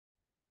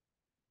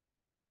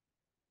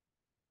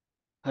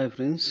Hi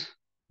friends,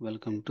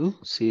 welcome to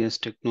CS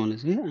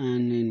technology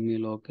and నేను మీ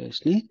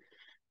లోకేష్ని.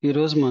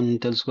 ఈరోజు మనం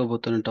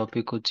తెలుసుకోబోతున్న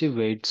టాపిక్ వచ్చి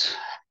వెయిట్స్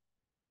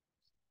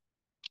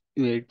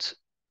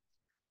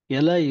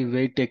ఎలా ఈ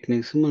వెయిట్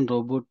టెక్నిక్స్ మన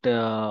రోబోట్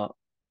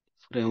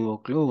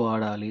ఫ్రేమ్వర్క్లో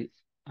వాడాలి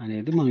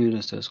అనేది మనం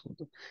ఈరోజు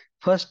తెలుసుకుందాం.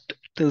 ఫస్ట్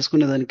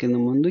తెలుసుకునే దాని కింద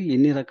ముందు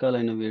ఎన్ని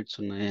రకాలైన వెయిట్స్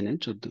ఉన్నాయి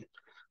అనేది చూద్దాం.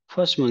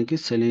 ఫస్ట్ మనకి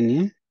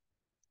సెలీనియం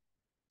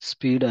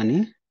స్పీడ్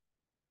అని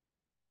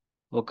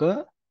ఒక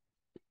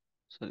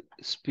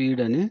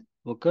స్పీడ్ అని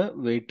ఒక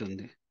వెయిట్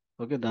ఉంది.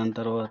 ఓకే, దాని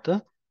తర్వాత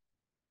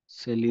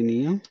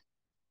సెలీనియం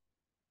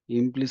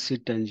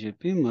ఇంప్లిసిట్ అని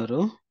చెప్పి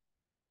మరో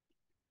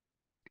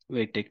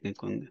వెయిట్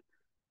టెక్నిక్ ఉంది.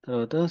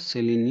 తర్వాత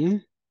సెలీనియం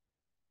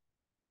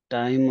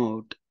టైమ్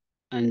అవుట్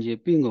అని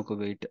చెప్పి ఇంకొక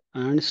వెయిట్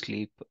అండ్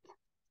స్లీప్.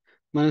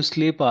 మనం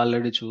స్లీప్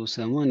ఆల్రెడీ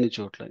చూసాము అన్ని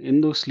చోట్ల.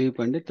 ఎందుకు స్లీప్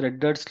అంటే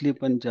థ్రెడెడ్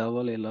స్లీప్ అని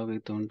జావాలో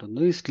ఎలాగైతే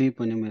ఉంటుందో ఈ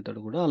స్లీప్ అనే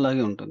మెథడ్ కూడా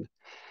అలాగే ఉంటుంది.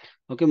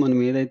 ఓకే, మనం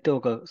ఏదైతే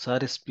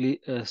ఒకసారి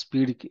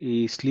స్పీడ్కి ఈ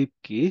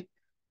స్లీప్కి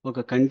ఒక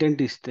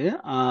కంటెంట్ ఇస్తే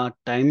ఆ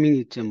టైమింగ్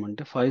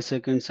ఇచ్చామంటే 5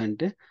 సెకండ్స్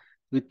అంటే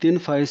విత్ ఇన్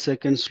 5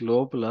 సెకండ్స్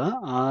లోపల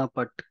ఆ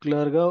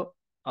పర్టికులర్గా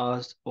ఆ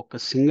ఒక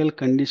సింగిల్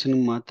కండిషన్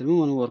మాత్రమే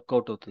మనం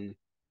వర్కౌట్ అవుతుంది.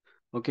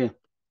 ఓకే,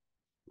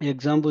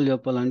 ఎగ్జాంపుల్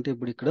చెప్పాలంటే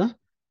ఇప్పుడు ఇక్కడ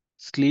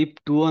స్లీప్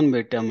 2 అని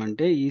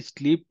పెట్టామంటే ఈ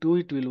sleep 2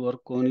 it will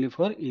work only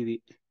for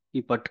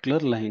ఈ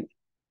particular line.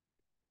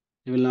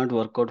 It will not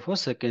work out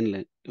for second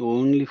line,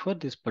 only for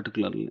this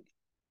particular line.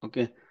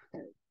 Okay,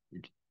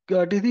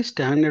 కాబట్టి ఇది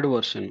స్టాండర్డ్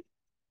వర్షన్.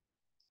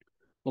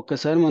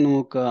 ఒక్కసారి మనం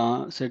ఒక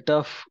సెట్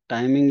ఆఫ్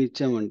టైమింగ్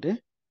ఇచ్చామంటే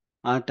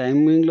ఆ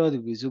టైమింగ్లో అది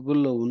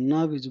విజిబుల్లో ఉన్నా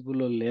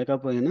విజిబుల్లో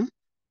లేకపోయినా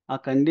ఆ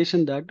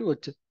కండిషన్ దాటి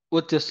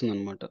వచ్చేస్తుంది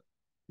అనమాట.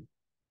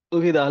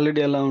 ఓకే, ఇది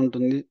ఆల్రెడీ ఎలా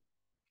ఉంటుంది,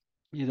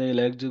 ఇది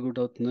ఇలా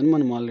ఎగ్జిక్యూట్ అవుతుందని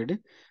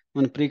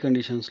మన ప్రీ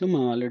కండిషన్స్లో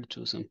మనం ఆల్రెడీ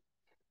చూసాం.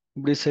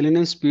 ఇప్పుడు ఈ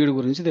సెలీనియం స్పీడ్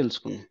గురించి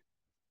తెలుసుకుందాం.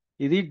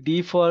 ఇది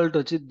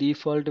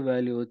డిఫాల్ట్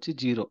వాల్యూ వచ్చి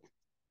 0.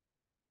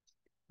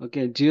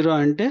 ఓకే, 0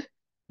 అంటే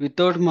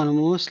వితౌట్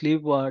మనము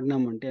స్లీప్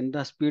వాడినామంటే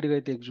ఎంత స్పీడ్గా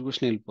అయితే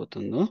ఎగ్జిక్యూషన్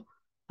వెళ్ళిపోతుందో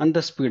అంత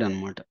స్పీడ్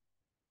అనమాట.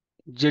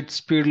 జెట్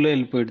స్పీడ్లో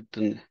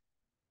వెళ్ళిపోతుంది.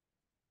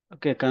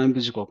 ఓకే,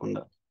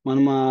 కనిపించుకోకుండా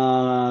మనం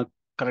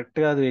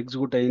కరెక్ట్గా అది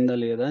ఎగ్జిక్యూట్ అయిందా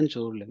లేదా అని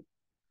చూడలేము.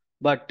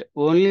 బట్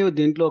ఓన్లీ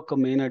దీంట్లో ఒక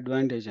మెయిన్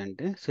అడ్వాంటేజ్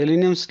అంటే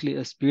సెలీనియం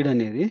స్పీడ్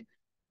అనేది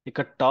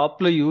ఇక్కడ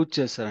టాప్లో యూజ్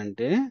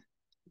చేస్తారంటే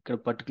ఇక్కడ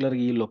పర్టికులర్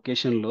ఈ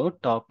లొకేషన్లో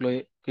టాప్లో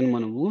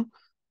మనము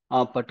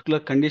ఆ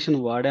పర్టికులర్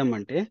కండిషన్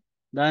వాడామంటే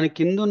దాని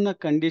కింద ఉన్న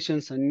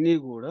కండిషన్స్ అన్నీ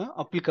కూడా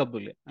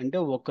అప్లికబుల్. అంటే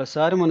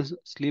ఒక్కసారి మనం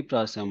స్లీప్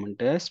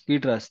రాసామంటే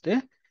స్పీడ్ రాస్తే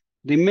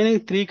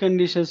రిమైనింగ్ 3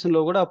 కండిషన్స్లో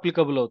కూడా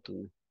అప్లికబుల్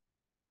అవుతుంది.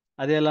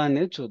 అది ఎలా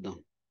అనేది చూద్దాం.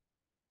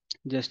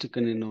 జస్ట్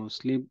ఇక్కడ నేను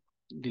స్లీప్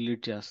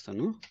డిలీట్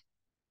చేస్తాను.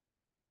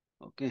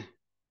 ఓకే,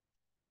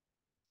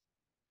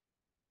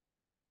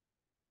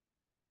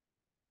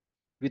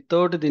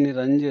 వితౌట్ దీన్ని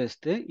రన్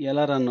చేస్తే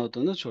ఎలా రన్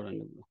అవుతుందో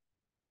చూడండి.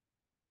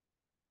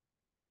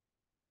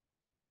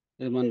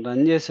 ఇది మనం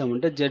రన్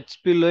చేసామంటే జెట్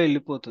స్పీడ్లో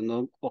వెళ్ళిపోతుంది.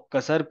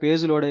 ఒక్కసారి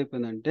పేజ్ లోడ్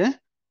అయిపోయిందంటే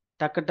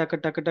టక్ టక్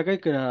టక్ టక్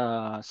ఇక్కడ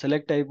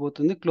సెలెక్ట్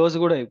అయిపోతుంది, క్లోజ్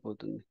కూడా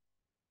అయిపోతుంది.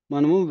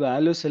 మనము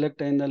వాల్యూ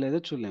సెలెక్ట్ అయిందా లేదో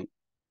చూడలేం.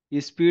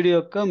 ఈ స్పీడ్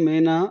యొక్క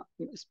మెయిన్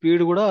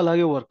స్పీడ్ కూడా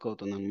అలాగే వర్క్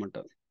అవుతుంది అనమాట.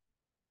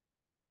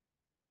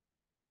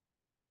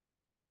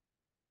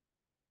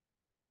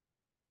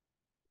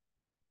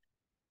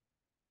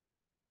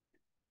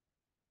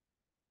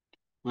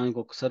 మనకు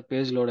ఒకసారి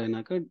పేజ్ లోడ్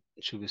అయినాక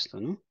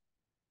చూపిస్తాను.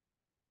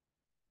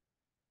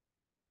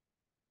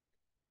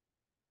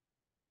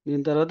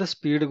 దీని తర్వాత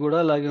స్పీడ్ కూడా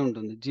అలాగే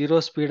ఉంటుంది. 0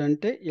 స్పీడ్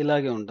అంటే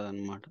ఇలాగే ఉంటుంది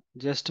అనమాట.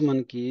 జస్ట్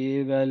మనకి ఏ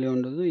వాల్యూ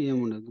ఉండదు,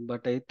 ఏముండదు.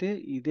 బట్ అయితే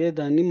ఇదే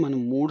దాన్ని మనం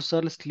 3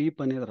 సార్లు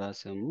స్లీప్ అనేది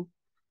రాసాము.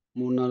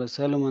 3-4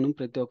 సార్లు మనం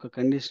ప్రతి ఒక్క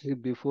కండిషన్కి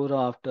బిఫోర్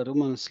ఆఫ్టర్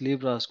మనం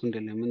స్లీప్ రాసుకుంటూ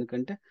వెళ్ళాము.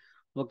 ఎందుకంటే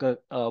ఒక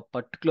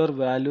పర్టికులర్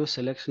వాల్యూ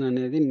సెలెక్షన్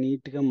అనేది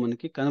నీట్గా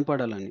మనకి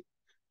కనపడాలని.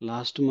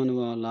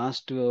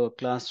 లాస్ట్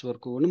క్లాస్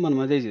వరకు కూడా మనం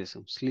అదే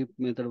చేసాం. స్లీప్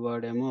మెథడ్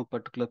వాడాము, ఆ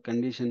పర్టికులర్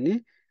కండిషన్ని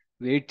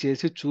వెయిట్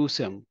చేసి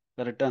చూసాము.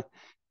 కరెక్టా?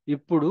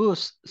 ఇప్పుడు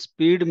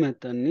స్పీడ్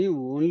మెథడ్ని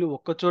ఓన్లీ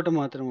ఒక్క చోట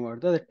మాత్రమే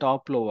వాడితే అది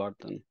టాప్లో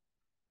వాడతాను.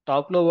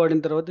 టాప్లో వాడిన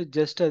తర్వాత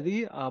జస్ట్ అది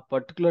ఆ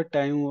పర్టికులర్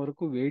టైం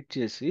వరకు వెయిట్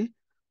చేసి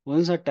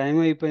వన్స్ ఆ టైం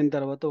అయిపోయిన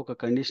తర్వాత ఒక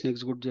కండిషన్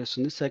ఎగ్జిక్యూట్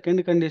చేస్తుంది.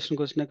 సెకండ్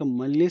కండిషన్కి వచ్చినాక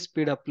మళ్ళీ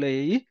స్పీడ్ అప్లై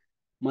అయ్యి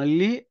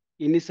మళ్ళీ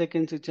ఎన్ని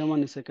సెకండ్స్ ఇచ్చామో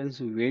అన్ని సెకండ్స్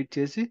వెయిట్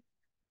చేసి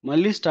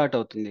మళ్ళీ స్టార్ట్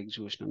అవుతుంది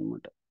ఎగ్జిక్యూషన్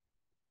అనమాట.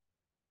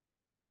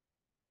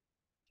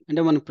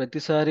 అంటే మనం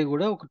ప్రతిసారి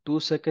కూడా ఒక 2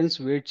 సెకండ్స్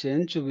వెయిట్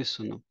చేయని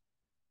చూపిస్తున్నాం.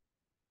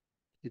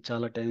 ఇది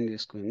చాలా టైం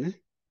తీసుకుంది.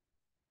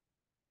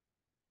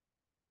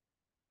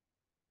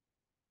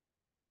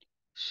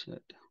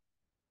 షట్.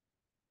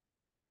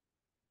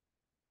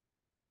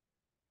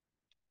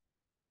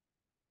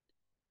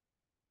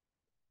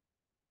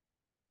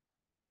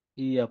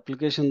 ఈ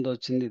అప్లికేషన్తో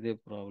వచ్చింది ఇదే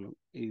ప్రాబ్లం.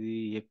 ఇది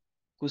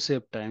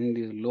ఎక్కువసేపు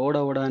లోడ్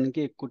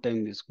అవ్వడానికి ఎక్కువ టైం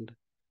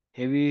తీసుకుంటుంది.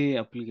 హెవీ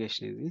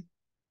అప్లికేషన్ ఇది.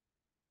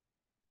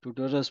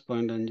 ట్యూటోరియల్స్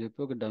పాయింట్ అని చెప్పి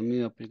ఒక డమ్మీ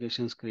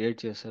అప్లికేషన్స్ క్రియేట్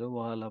చేశారు.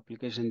 వాళ్ళ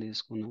అప్లికేషన్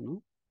తీసుకున్నాను.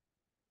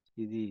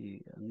 ఇది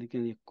అందుకే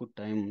ఎక్కువ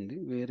టైం ఉంది.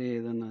 వేరే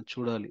ఏదైనా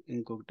చూడాలి,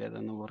 ఇంకొకటి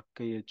ఏదైనా వర్క్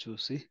అయ్యే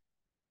చూసి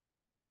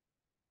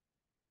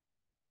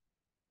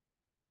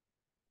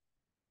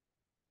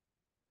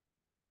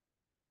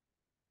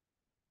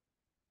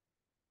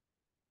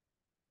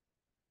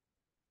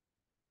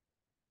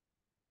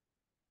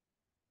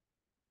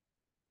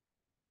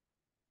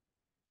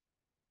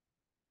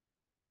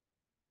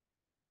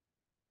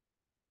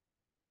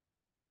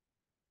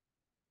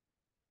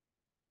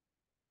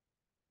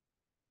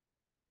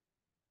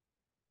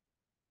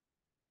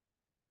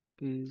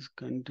పేజ్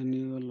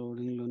కంటిన్యూ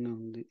లోడింగ్లోనే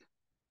ఉంది.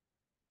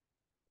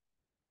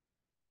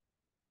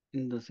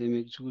 ఇన్ ద సేమ్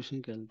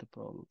ఎగ్జిక్యూషన్కి వెళ్తే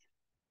ప్రాబ్లం.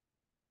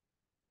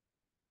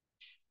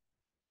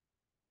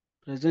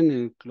 ప్రజెంట్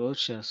నేను క్లోజ్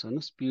చేస్తాను,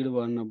 స్పీడ్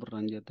వాడినప్పుడు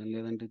రన్ చేద్దాం,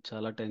 లేదంటే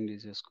చాలా టైం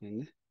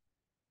తీసేసుకుంది.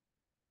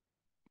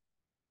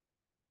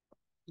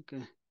 ఓకే,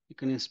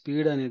 ఇక్కడ నేను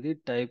స్పీడ్ అనేది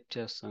టైప్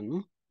చేస్తాను.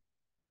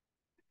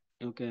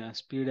 ఓకే, ఆ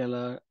స్పీడ్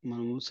ఎలా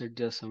మనము సెట్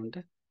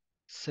చేస్తామంటే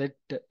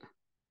set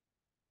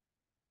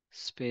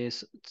space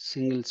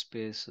single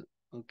space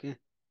okay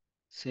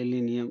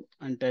selenium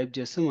అని టైప్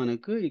చేస్తే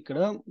మనకు ఇక్కడ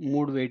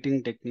 3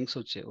 వెయిటింగ్ టెక్నిక్స్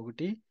వచ్చాయి.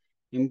 ఒకటి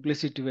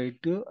implicit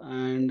wait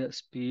and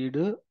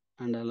speed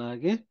and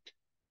అలాగే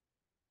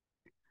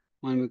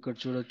మనం ఇక్కడ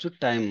చూడొచ్చు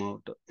టైమ్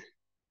అవుట్.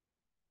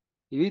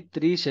 ఇవి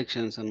 3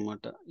 సెక్షన్స్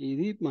అన్నమాట.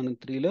 ఇది మనం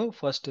 3లో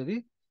ఫస్ట్ది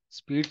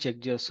స్పీడ్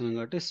చెక్ చేస్తున్నాం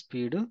కాబట్టి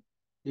స్పీడ్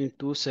నేను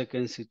 2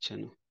 సెకండ్స్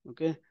ఇచ్చాను.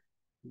 ఓకే,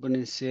 ఇప్పుడు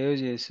నేను సేవ్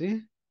చేసి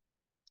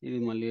ఇది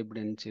మళ్ళీ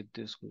ఎప్పుడైనా చెక్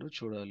చేసుకుంటూ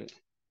చూడాలి.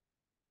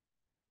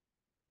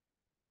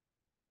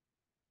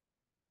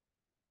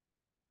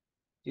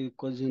 ఇది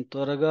కొంచెం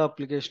త్వరగా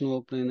అప్లికేషన్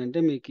ఓపెన్ అయిందంటే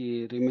మీకు ఈ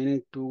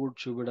రిమైనింగ్ 2 కూడా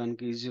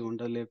చూపించడానికి ఈజీగా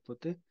ఉంటుంది,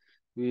 లేకపోతే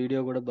వీడియో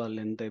కూడా బాగా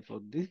లెంత్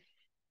అయిపోద్ది.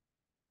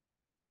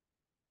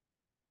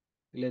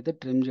 లేదా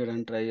ట్రిమ్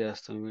చేయడానికి ట్రై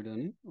చేస్తాం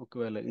వీడియోని,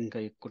 ఒకవేళ ఇంకా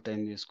ఎక్కువ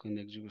టైం తీసుకుంది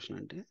ఎగ్జిక్యూషన్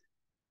అంటే.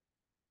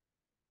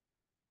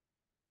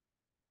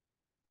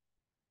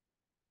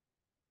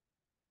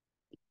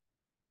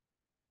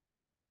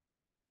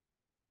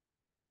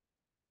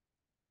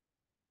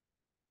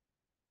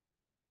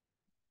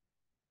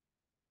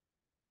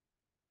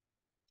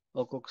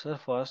 ఒక్కొక్కసారి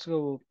ఫాస్ట్గా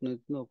ఓపెన్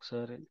అవుతుంది,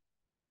 ఒకసారి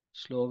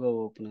స్లోగా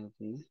ఓపెన్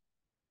అవుతుంది.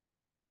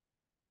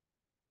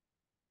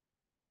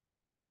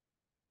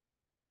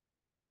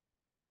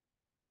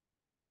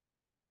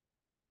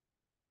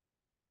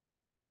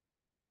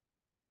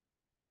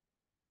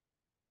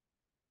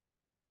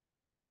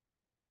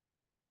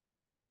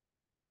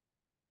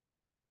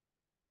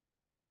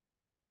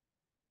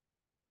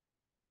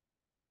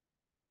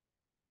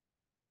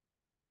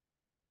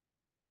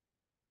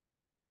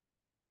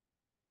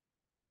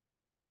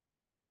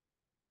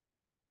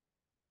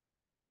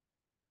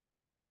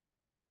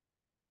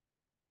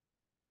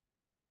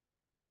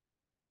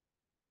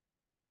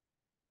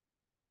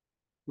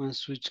 మన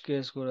స్విచ్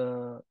కేస్ కూడా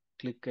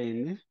క్లిక్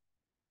అయింది,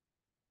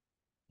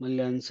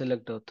 మళ్ళీ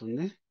అన్సెలెక్ట్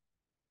అవుతుంది.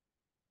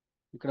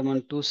 ఇక్కడ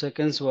మనం 2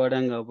 సెకండ్స్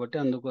వాడాం కాబట్టి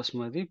అందుకోసం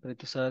అది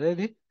ప్రతిసారి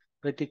అది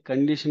ప్రతి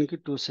కండిషన్కి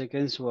 2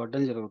 సెకండ్స్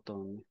వాడడం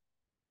జరుగుతుంది.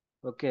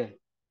 ఓకే,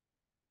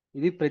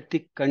 ఇది ప్రతి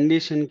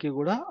కండిషన్కి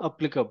కూడా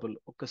అప్లికబుల్.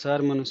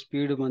 ఒకసారి మనం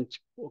స్పీడ్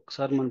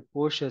ఒకసారి మనం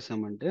పోస్ట్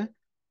చేసామంటే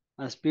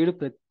ఆ స్పీడ్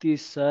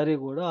ప్రతిసారి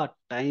కూడా ఆ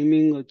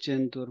టైమింగ్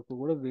వచ్చేంత వరకు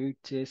కూడా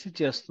వెయిట్ చేసి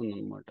చేస్తుంది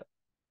అనమాట.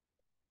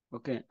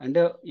 ఓకే,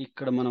 అంటే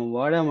ఇక్కడ మనం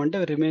వాడామంటే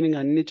రిమైనింగ్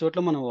అన్ని చోట్ల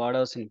మనం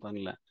వాడాల్సిన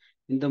పనిలే.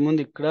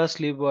 ఇంతకుముందు ఇక్కడ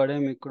స్లీప్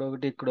వాడాం, ఇక్కడ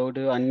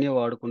ఒకటి అన్నీ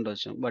వాడుకుంటూ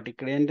వచ్చాం. బట్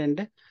ఇక్కడ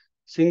ఏంటంటే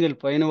సింగిల్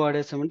పైన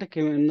వాడేసామంటే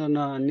కింద ఉన్న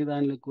అన్ని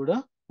దానికి కూడా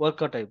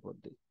వర్కౌట్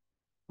అయిపోద్ది.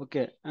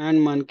 ఓకే,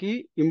 అండ్ మనకి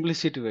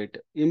ఇంప్లిసిట్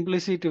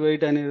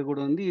వెయిట్ అనేది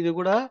కూడా ఉంది. ఇది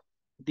కూడా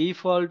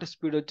డిఫాల్ట్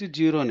స్పీడ్ వచ్చి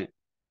జీరోనే.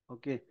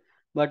 ఓకే,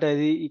 బట్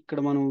అది ఇక్కడ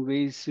మనం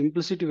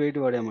సింప్లిసిటీ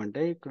వెయిట్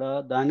వాడామంటే ఇక్కడ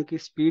దానికి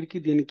స్పీడ్కి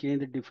దీనికి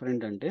ఏంటి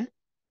డిఫరెంట్ అంటే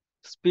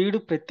స్పీడ్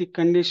ప్రతి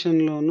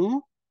కండిషన్లోనూ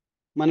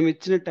మనం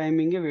ఇచ్చిన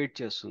టైమింగే వెయిట్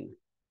చేస్తుంది.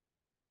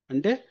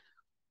 అంటే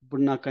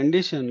ఇప్పుడు నా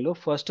కండిషన్లో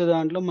ఫస్ట్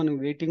దాంట్లో మనకు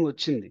వెయిటింగ్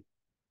వచ్చింది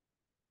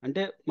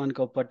అంటే మనకు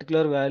ఒక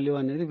పర్టికులర్ వాల్యూ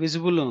అనేది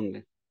విజిబుల్లో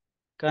ఉంది.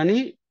 కానీ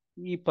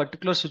ఈ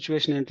పర్టికులర్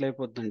సిచ్యువేషన్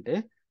ఎట్లయిపోతుందంటే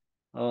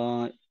ఆ,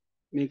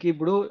 మీకు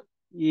ఇప్పుడు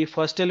ఈ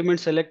ఫస్ట్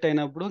ఎలిమెంట్ సెలెక్ట్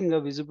అయినప్పుడు ఇంకా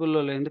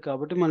విజిబుల్లో లేదు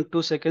కాబట్టి మనం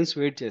 2 సెకండ్స్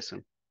వెయిట్ చేసాం.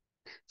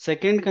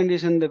 సెకండ్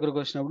కండిషన్ దగ్గరకు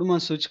వచ్చినప్పుడు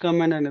మనం స్విచ్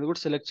కమాండ్ అనేది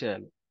కూడా సెలెక్ట్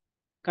చేయాలి.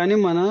 కానీ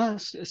మన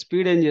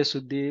స్పీడ్ ఏం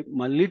చేస్తుంది,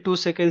 మళ్ళీ 2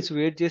 సెకండ్స్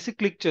వెయిట్ చేసి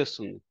క్లిక్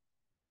చేస్తుంది.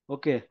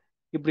 ఓకే,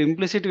 ఇప్పుడు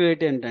ఇంప్లిసిట్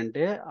వెయిట్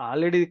ఏంటంటే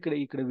ఆల్రెడీ ఇక్కడ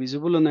ఇక్కడ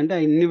విజిబుల్ ఉందంటే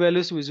ఆ ఇన్ని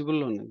వాల్యూస్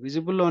విజిబుల్లో ఉన్నాయి.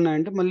 విజిబుల్లో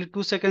ఉన్నాయంటే మళ్ళీ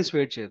 2 సెకండ్స్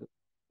వెయిట్ చేయదు,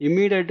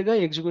 ఇమీడియట్గా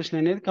ఎగ్జిక్యూషన్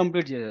అనేది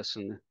కంప్లీట్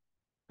చేసేస్తుంది.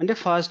 అంటే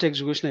ఫాస్ట్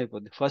ఎగ్జిక్యూషన్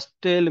అయిపోద్ది.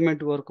 ఫస్ట్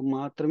ఎలిమెంట్ వరకు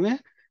మాత్రమే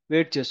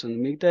వెయిట్ చేస్తుంది,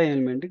 మిగతా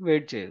ఎలిమెంట్కి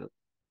వెయిట్ చేయదు.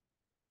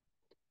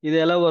 ఇది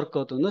ఎలా వర్క్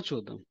అవుతుందో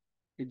చూద్దాం.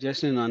 ఇది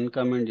జస్ట్ నేను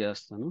అన్కామెంట్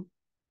చేస్తాను.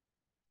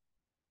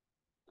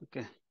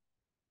 ఓకే,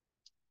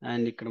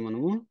 అండ్ ఇక్కడ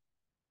మనము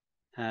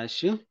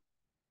హ్యాష్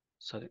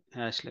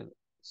హ్యాష్ లేదు,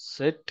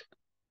 set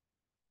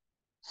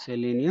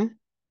selenium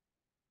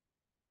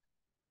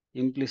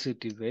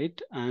ఇంప్లిసిటీ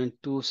wait and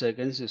 2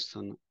 seconds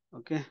ఇస్తున్నాం.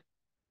 ఓకే,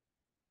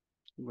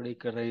 ఇప్పుడు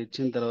ఇక్కడ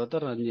ఇచ్చిన తర్వాత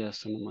రన్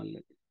చేస్తున్నాం.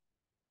 మళ్ళీ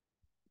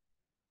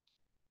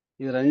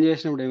ఇది రన్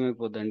చేసినప్పుడు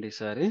ఏమైపోద్దండి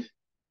ఈసారి,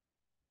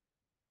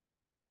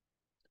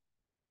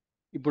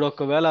 ఇప్పుడు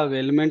ఒకవేళ ఆ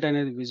ఎలిమెంట్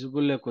అనేది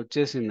విజిబుల్లోకి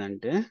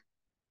వచ్చేసిందంటే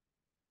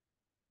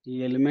ఈ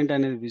ఎలిమెంట్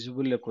అనేది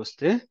విజిబుల్లోకి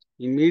వస్తే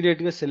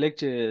ఇమీడియట్గా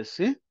సెలెక్ట్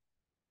చేసి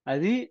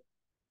అది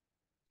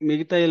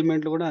మిగతా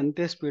ఎలిమెంట్లు కూడా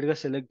అంతే స్పీడ్గా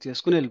సెలెక్ట్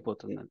చేసుకుని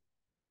వెళ్ళిపోతుంది.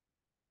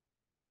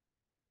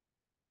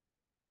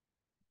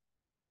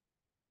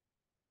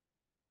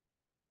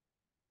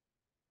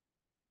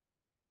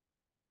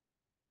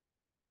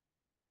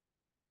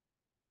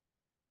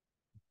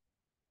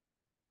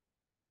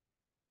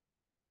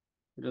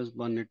 ఈరోజు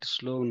బాగా నెట్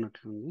స్లో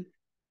ఉన్నట్లుంది.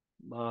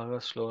 బాగా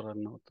స్లో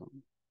రన్ అవుతుంది.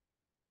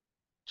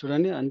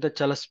 చూడండి అంతే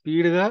చాలా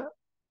స్పీడ్‌గా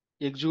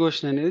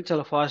ఎగ్జిక్యూషన్ అనేది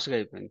చాలా ఫాస్ట్‌గా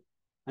అయిపోయింది.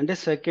 అంటే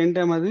సెకండ్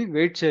టైమ్ అది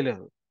వెయిట్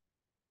చేయలేదు.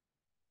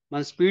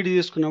 మన స్పీడ్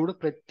తీసుకున్నప్పుడు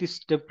ప్రతి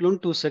స్టెప్‌లోను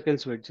 2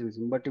 సెకండ్స్ వెయిట్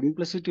చేసింది. బట్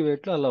ఇంప్లిసిటీ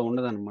వెయిట్‌లో అలా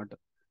ఉండదనమాట.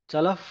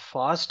 చాలా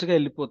ఫాస్ట్‌గా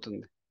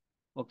ఎళ్ళిపోతుంది.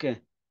 ఓకే.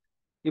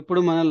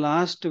 ఇప్పుడు మన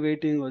లాస్ట్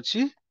వెయిటింగ్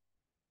వచ్చి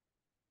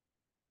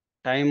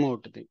టైమ్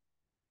ఔట్‌ది.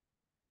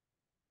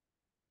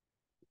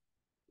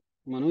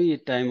 మనం ఈ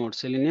time out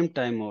selenium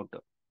time out.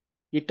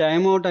 ఈ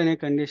టైమ్ ఔట్ అనే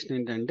కండిషన్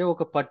ఏంటంటే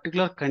ఒక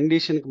పర్టిక్యులర్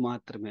కండిషన్‌కి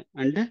మాత్రమే.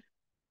 అంటే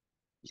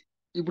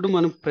ఇప్పుడు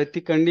మనం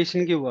ప్రతి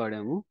కండిషన్‌కి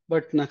వాడాము.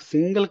 బట్ నాకు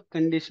సింగిల్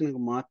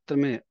కండిషన్‌కి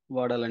మాత్రమే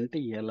వాడాలంటే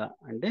ఎలా?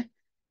 అంటే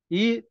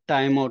ఈ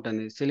టైమ్ ఔట్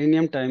అనేది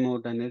సెలీనియం టైమ్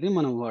ఔట్ అనేది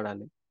మనం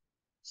వాడాలి.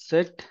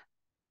 Set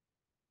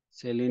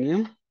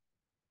selenium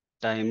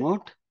time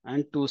out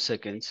and 2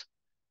 seconds.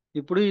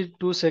 ఇప్పుడు ఈ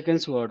 2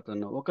 సెకండ్స్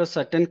వాడుతున్నాం. ఒక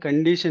సర్టెన్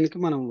కండిషన్‌కి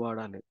మనం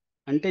వాడాలి.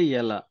 అంటే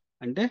ఎలా?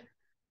 అంటే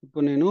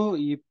ఇప్పుడు నేను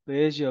ఈ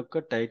పేజ్ యొక్క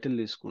టైటిల్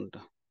తీసుకుంటా.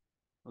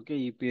 ఓకే.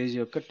 ఈ పేజ్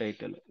యొక్క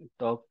టైటిల్.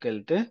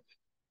 టాప్‌కెళ్తే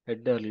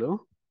హెడర్‌లో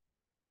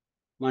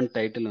మన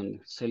టైటిల్ ఉంది.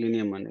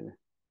 సెలీనియం అనేది.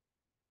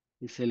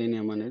 ఈ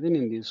సెలీనియం అనేది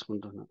నేను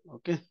తీసుకుంటున్నా.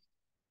 Okay.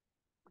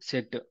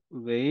 Set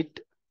wait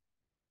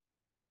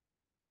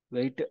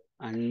wait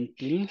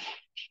until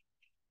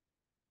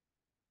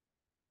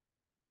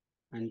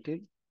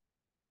until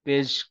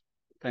page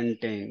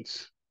contains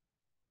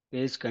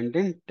page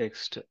contain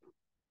text.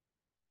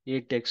 ఈ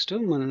టెక్స్ట్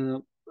మన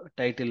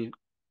టైటిల్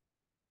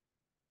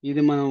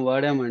ఇది మనం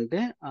వాడామంటే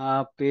ఆ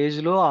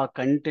పేజ్‌లో ఆ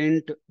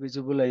కంటెంట్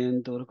విజిబుల్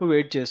అయ్యేంత వరకు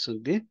వెయిట్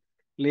చేస్తుంది.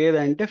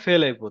 లేదంటే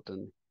ఫెయిల్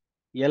అయిపోతుంది.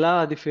 ఎలా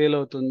అది ఫెయిల్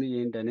అవుతుంది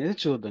ఏంటనేది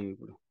చూద్దాం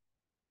ఇప్పుడు.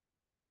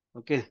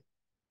 ఓకే.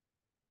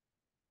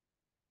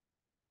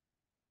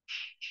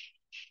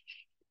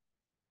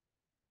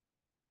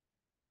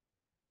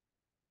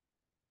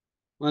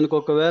 మనకు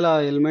ఒకవేళ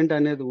ఆ ఎలిమెంట్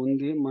అనేది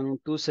ఉంది. మనం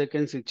 2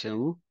 సెకండ్స్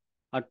ఇచ్చాము.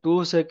 ఆ 2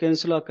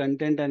 సెకండ్స్‌లో ఆ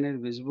కంటెంట్ అనేది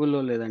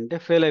విజిబుల్‌లో లేదంటే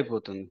ఫెయిల్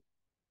అయిపోతుంది.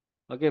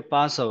 ఓకే.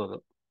 పాస్ అవ్వదు.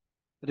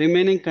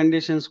 రిమైనింగ్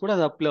కండిషన్స్ కూడా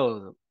అది అప్లై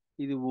అవ్వదు.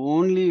 ఇది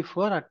ఓన్లీ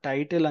ఫర్ ఆ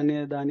టైటిల్ అనే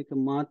దానికి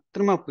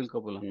మాత్రమే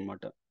అప్లికబుల్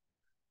అన్నమాట.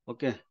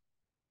 ఓకే.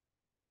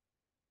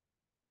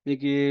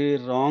 మీకు ఈ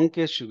రాంగ్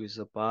కేస్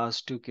చూపిస్తా.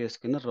 పాజిటివ్ కేస్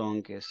కింద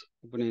రాంగ్ కేస్.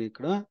 ఇప్పుడు నేను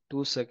ఇక్కడ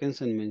 2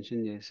 సెకండ్స్ అని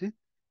మెన్షన్ చేసి,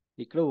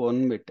 ఇక్కడ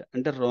 1 పెట్టా.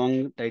 అంటే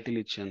రాంగ్ టైటిల్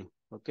ఇచ్చాను.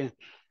 ఓకే.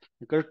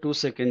 ఇక్కడ 2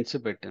 సెకండ్స్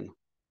పెట్టాను.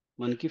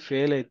 మనకి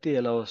ఫెయిల్ అయితే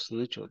ఎలా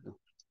వస్తుందో చూద్దాం.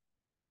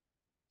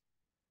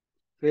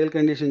 ఫెయిల్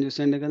కండిషన్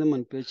చూస్తుంటే కదా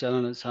మన పేజ్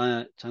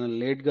చాలా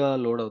లేట్‌గా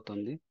లోడ్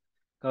అవుతుంది.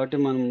 కాబట్టి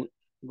మనం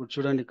ఇప్పుడు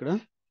చూడండి ఇక్కడ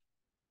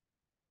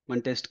మన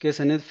టెస్ట్ కేస్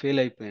అనేది ఫెయిల్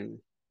అయిపోయింది.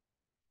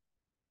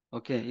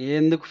 ఓకే.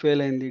 ఎందుకు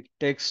ఫెయిల్ అయింది?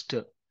 Text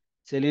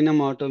selenium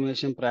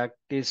automation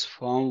practice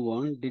form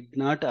 1 did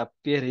not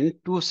appear in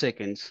 2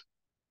 seconds.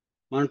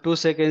 మనం 2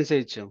 సెకండ్సే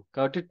ఇచ్చాం.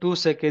 కాబట్టి 2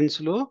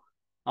 సెకండ్స్‌లో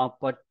ఆ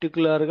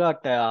పర్టిక్యులర్‌గా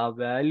ఆ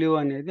వాల్యూ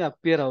అనేది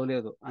అపియర్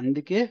అవ్వలేదు.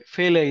 అందుకే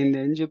ఫెయిల్ అయింది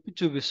అని చెప్పి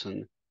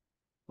చూపిస్తుంది.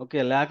 ఓకే.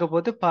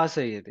 లేకపోతే పాస్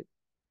అయ్యేది.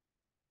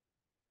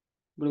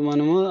 ఇప్పుడు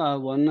మనము ఆ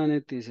 1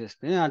 అనేది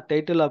తీసేస్తే ఆ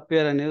టైటిల్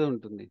అపియర్ అనేది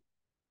ఉంటుంది.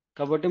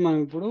 కాబట్టి మనం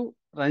ఇప్పుడు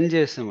రన్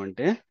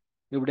చేసామంటే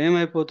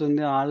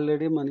ఇప్పుడేమైపోతుంది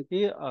ఆల్రెడీ మనకి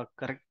ఆ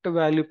కరెక్ట్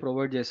వాల్యూ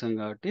ప్రొవైడ్ చేసాం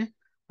కాబట్టి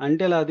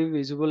అంటిల్ అది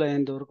విజిబుల్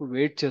అయ్యేంత వరకు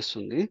వెయిట్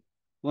చేస్తుంది.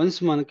 వన్స్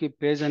మనకి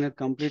పేజ్ అనేది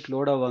కంప్లీట్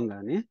లోడ్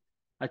అవ్వంగానే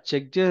అది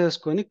చెక్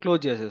చేసేసుకొని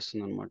క్లోజ్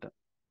చేసేస్తుందనమాట.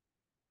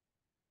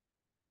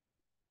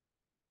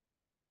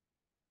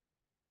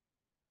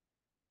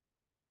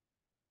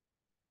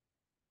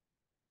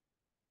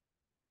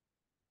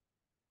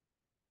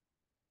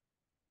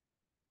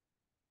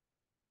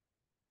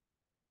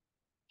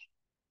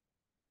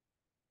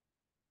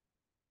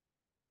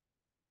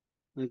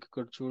 మీకు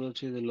ఇక్కడ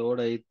చూడొచ్చు ఇది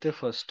లోడ్ అయితే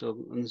ఫస్ట్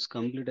వన్స్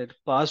కంప్లీట్ అయితే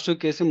పాజిటివ్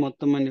కేసు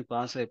మొత్తం అన్ని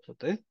పాస్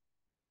అయిపోతాయి.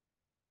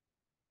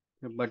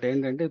 బట్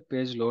ఏంటంటే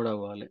పేజ్ లోడ్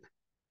అవ్వాలి.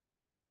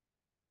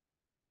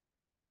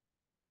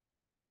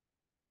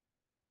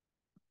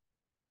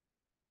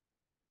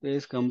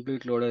 పేజ్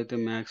కంప్లీట్ లోడ్ అయితే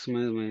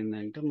మాక్సిమైజ్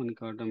అయిందంటే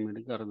మనకి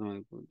ఆటోమేటిక్‌గా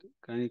అర్థమైపోద్ది.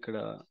 కానీ ఇక్కడ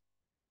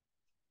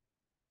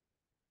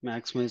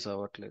మాక్సిమైజ్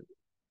అవ్వట్లేదు.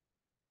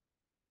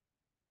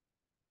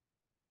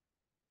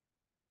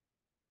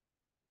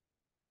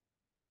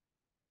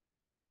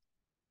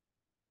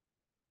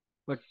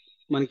 బట్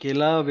మనకి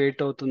ఎలా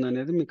వెయిట్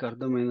అవుతుందనేది మీకు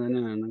అర్థమైందని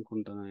నేను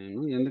అనుకుంటున్నాను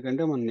నేను.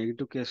 ఎందుకంటే మన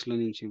నెగెటివ్ కేస్‌లో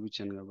నేను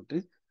చూపించాను కాబట్టి.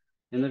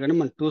 ఎందుకంటే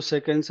మన 2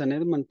 సెకండ్స్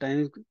అనేది మన టైం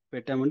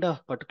పెట్టామంటే ఆ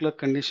పర్టిక్యులర్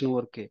కండిషన్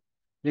వరకే.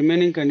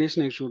 రిమైనింగ్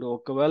కండిషన్ ఎగ్జిక్యూట్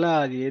ఒకవేళ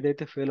అది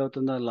ఏదైతే ఫెయిల్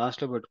అవుతుందో అది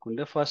లాస్ట్‌లో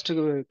పెట్టుకుంటే ఫస్ట్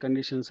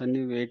కండిషన్స్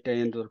అన్నీ వెయిట్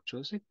అయ్యేంత వరకు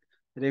చూసి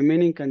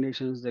రిమైనింగ్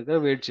కండిషన్స్ దగ్గర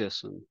వెయిట్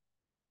చేస్తుంది.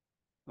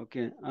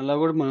 ఓకే. అలా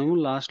కూడా మనం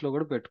లాస్ట్‌లో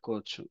కూడా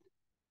పెట్టుకోవచ్చు.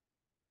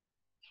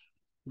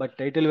 బట్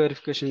టైటిల్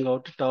వెరిఫికేషన్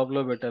కాబట్టి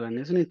టాప్‌లో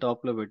పెట్టాలనేసి నేను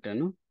టాప్‌లో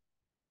పెట్టాను.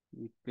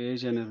 ఈ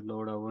పేజ్ అనేది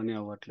లోడ్ అవ్వని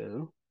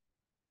అవ్వట్లేదు.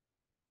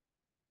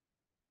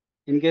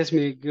 ఇన్ కేస్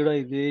మీకు కూడా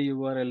ఇదే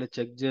యూఆర్ఎల్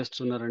చెక్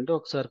చేస్తున్నారంటే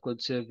ఒకసారి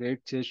కొద్దిసేపు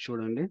వెయిట్ చేసి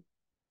చూడండి.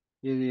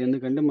 ఇది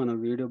ఎందుకంటే మన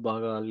వీడియో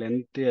బాగా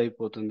లెంతీ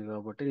అయిపోతుంది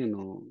కాబట్టి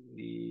నేను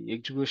ఈ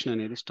ఎగ్జిక్యూషన్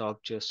అనేది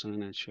స్టాప్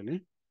చేస్తున్నాను యాక్చువల్లీ.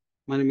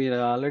 మరి మీరు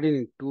ఆల్రెడీ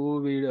నేను 2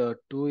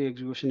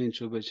 ఎగ్జిక్యూషన్ నేను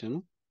చూపించాను.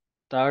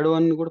 థర్డ్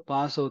వన్ కూడా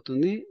పాస్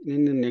అవుతుంది.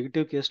 నేను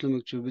నెగెటివ్ కేస్‌లో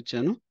మీకు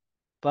చూపించాను.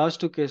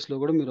 పాజిటివ్ కేస్‌లో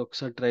కూడా మీరు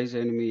ఒకసారి ట్రై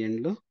చేయండి మీ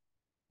ఎండ్‌లో.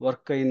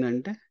 వర్క్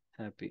అయిందంటే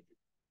హ్యాపీ.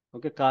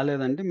 ఓకే.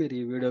 కాలేదంటే మీరు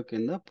ఈ వీడియో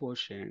కింద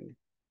పోస్ట్ చేయండి.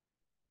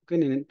 ఓకే.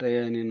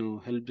 నేను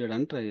హెల్ప్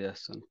చేయడానికి ట్రై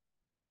చేస్తాను.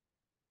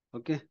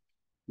 Okay.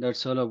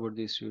 That's all about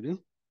this video.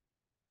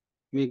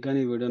 మీకు గాని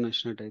ఈ వీడియో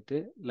నచ్చినట్టయితే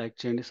లైక్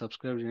చేయండి,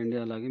 సబ్స్క్రైబ్ చేయండి.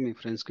 అలాగే మీ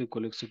ఫ్రెండ్స్‌కి,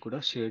 కొలీగ్స్‌కి కూడా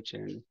షేర్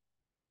చేయండి.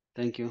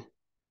 Thank you.